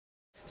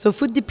So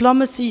food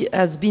diplomacy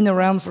has been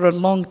around for a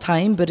long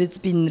time, but it's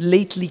been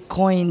lately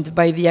coined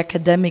by the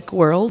academic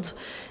world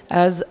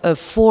as a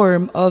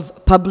form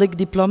of public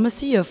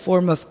diplomacy, a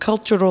form of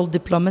cultural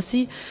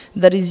diplomacy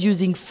that is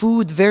using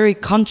food very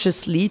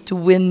consciously to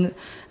win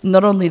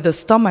not only the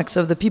stomachs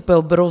of the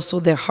people, but also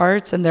their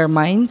hearts and their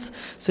minds.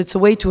 So it's a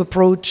way to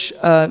approach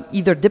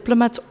either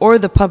diplomats or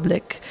the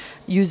public,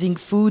 using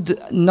food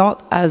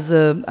not as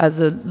a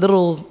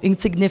little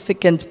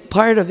insignificant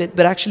part of it,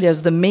 but actually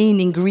as the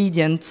main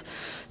ingredient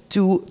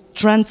to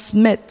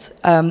transmit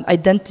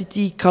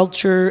identity,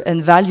 culture,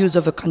 and values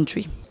of a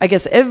country. I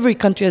guess every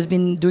country has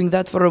been doing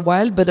that for a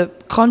while, but a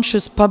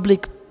conscious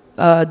public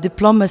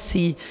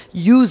diplomacy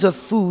use of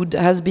food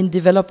has been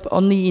developed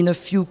only in a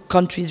few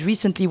countries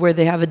recently, where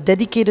they have a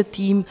dedicated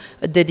team,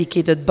 a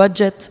dedicated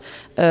budget,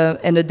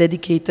 and a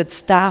dedicated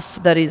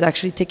staff that is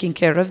actually taking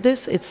care of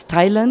this. It's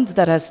Thailand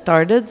that has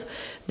started.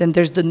 Then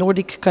there's the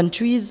Nordic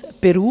countries,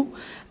 Peru,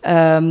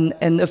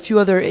 and a few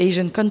other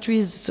Asian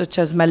countries such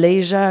as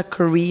Malaysia,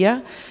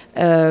 Korea.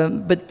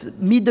 But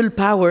middle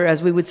power,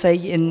 as we would say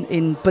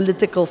in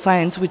political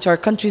science, which are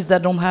countries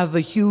that don't have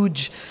a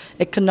huge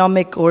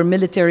economic or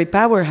military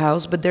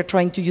powerhouse, but they're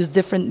trying to use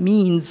different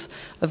means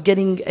of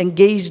getting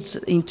engaged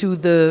into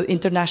the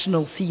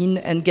international scene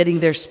and getting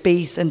their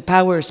space and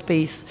power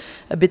space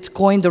a bit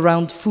coined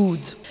around food.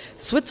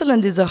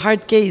 Switzerland is a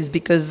hard case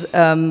because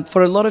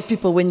for a lot of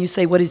people, when you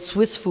say what is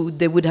Swiss food,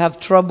 they would have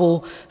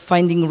trouble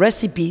finding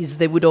recipes.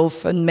 They would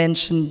often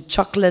mention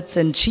chocolate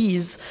and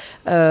cheese.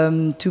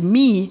 To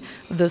me,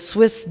 the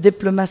Swiss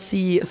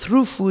diplomacy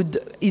through food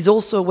is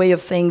also a way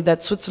of saying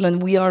that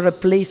Switzerland, we are a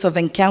place of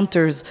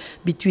encounters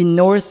between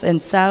North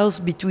and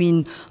South,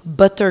 between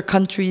butter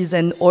countries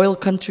and oil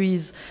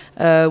countries.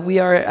 We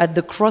are at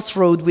the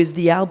crossroad with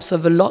the Alps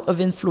of a lot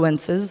of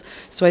influences.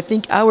 So I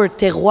think our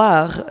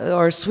terroir,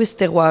 our Swiss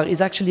terroir, is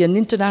actually an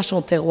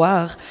international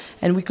terroir,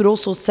 and we could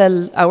also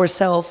sell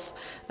ourselves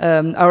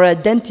our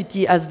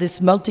identity as this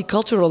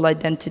multicultural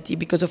identity,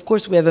 because of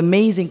course we have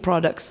amazing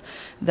products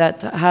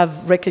that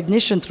have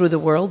recognition through the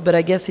world, but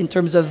I guess in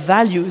terms of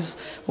values,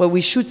 what we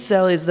should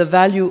sell is the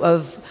value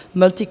of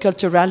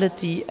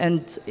multiculturality,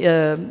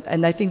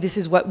 and I think this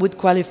is what would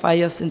qualify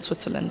us in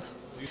Switzerland.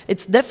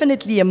 It's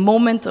definitely a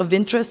moment of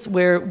interest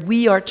where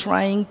we are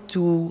trying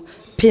to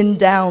pin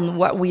down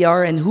what we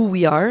are and who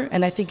we are,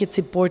 and I think it's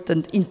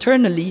important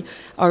internally.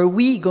 Are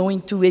we going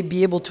to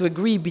be able to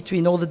agree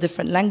between all the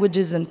different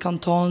languages and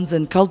cantons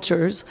and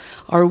cultures?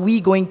 Are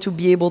we going to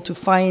be able to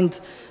find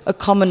a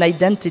common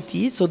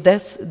identity? So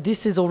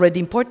this is already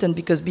important,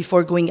 because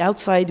before going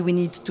outside we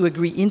need to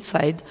agree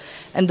inside,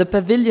 and the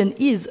pavilion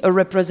is a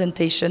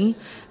representation.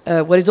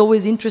 What is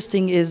always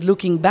interesting is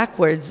looking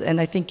backwards, and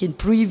I think in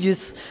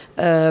previous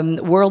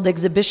world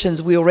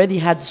exhibitions we already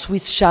had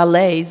Swiss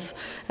chalets,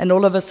 and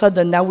all of a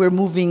sudden now we're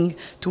moving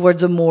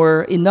towards a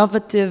more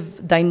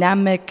innovative,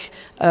 dynamic,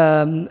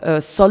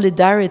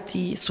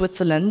 solidarity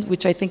Switzerland,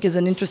 which I think is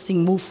an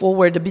interesting move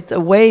forward, a bit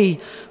away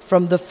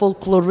from the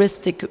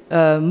folkloristic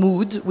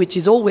mood, which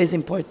is always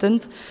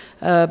important,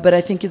 but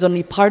I think is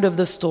only part of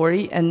the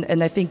story,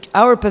 and I think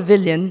our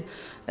pavilion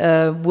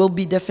will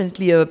be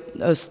definitely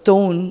a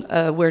stone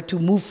where to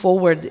move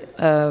forward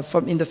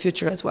from in the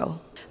future as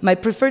well. My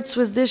preferred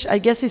Swiss dish, I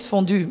guess, is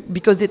fondue,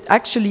 because it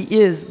actually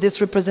is this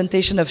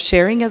representation of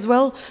sharing as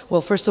well. Well,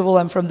 first of all,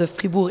 I'm from the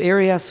Fribourg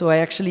area, so I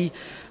actually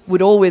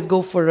would always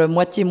go for a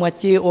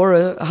moitié-moitié or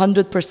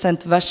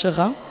 100%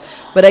 vacherin.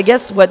 But I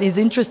guess what is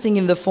interesting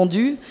in the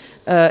fondue,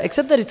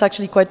 except that it's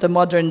actually quite a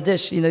modern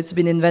dish, you know, it's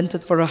been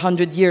invented for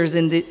 100 years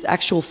in the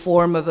actual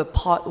form of a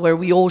pot where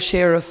we all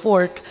share a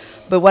fork.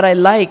 But what I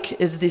like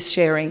is this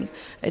sharing.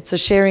 It's a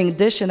sharing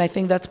dish, and I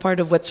think that's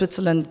part of what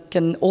Switzerland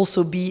can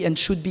also be and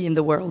should be in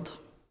the world.